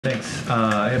Thanks.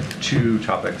 I have two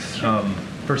topics.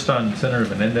 First, on Senator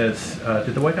Menendez,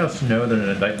 did the White House know that an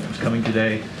indictment was coming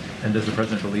today, and does the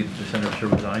president believe that the senator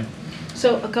should resign?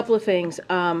 So a couple of things.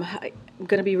 I'm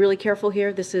going to be really careful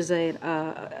here. This is a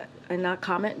not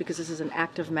comment because this is an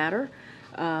active matter.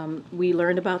 We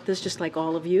learned about this just like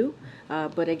all of you,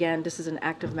 but again, this is an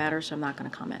active matter, so I'm not going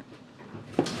to comment.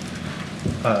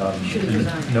 Should he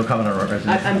resign? No comment on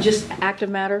resignation. I'm just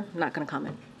active matter, not going to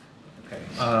comment. Okay.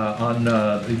 On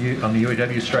the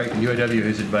UAW strike, the UAW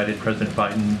has invited President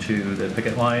Biden to the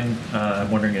picket line. I'm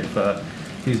wondering if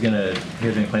he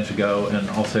has any plans to go, and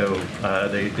also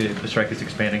the strike is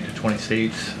expanding to 20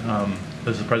 states.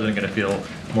 Is the president going to feel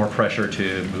more pressure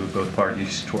to move both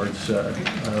parties towards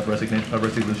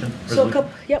resolution? So,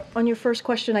 on your first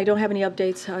question, I don't have any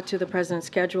updates to the president's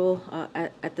schedule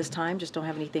at this time. Just don't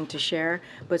have anything to share.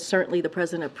 But certainly, the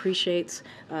president appreciates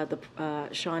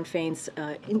Shawn Fain's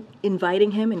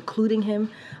inviting him, including him,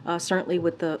 certainly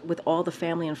with all the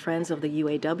family and friends of the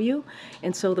UAW.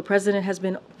 And so, the president has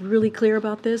been really clear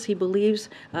about this. He believes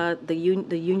the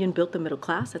union built the middle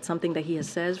class. That's something that he has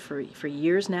said for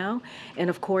years now. And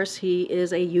of course, he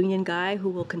is a union guy who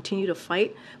will continue to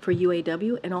fight for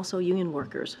UAW and also union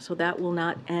workers. So that will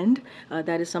not end.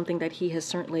 That is something that he has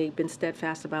certainly been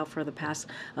steadfast about for the past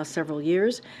several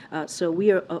years. So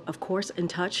we are, of course, in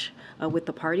touch with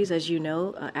the parties. As you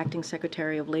know, Acting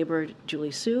Secretary of Labor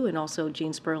Julie Su and also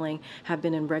Gene Sperling have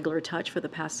been in regular touch for the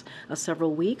past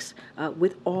several weeks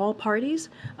with all parties.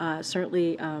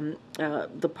 Certainly,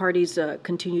 the parties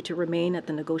continue to remain at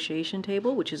the negotiation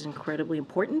table, which is incredibly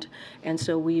important. And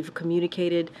so we've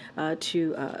communicated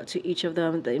to each of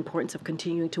them the importance of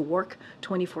continuing to work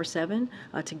 24/7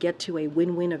 to get to a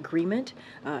win-win agreement,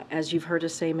 as you've heard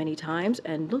us say many times.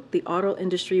 And look, the auto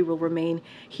industry will remain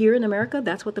here in America.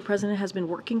 That's what the president has been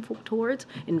working towards,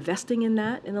 investing in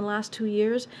that in the last 2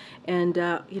 years. And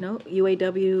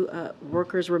UAW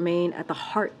workers remain at the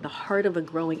heart of a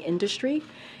growing industry.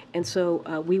 And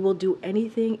so we will do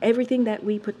everything that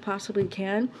we possibly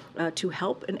can to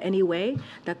help in any way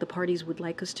that the parties would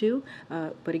like us to.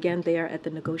 But again, they are at the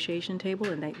negotiation table,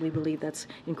 and we believe that's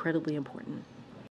incredibly important.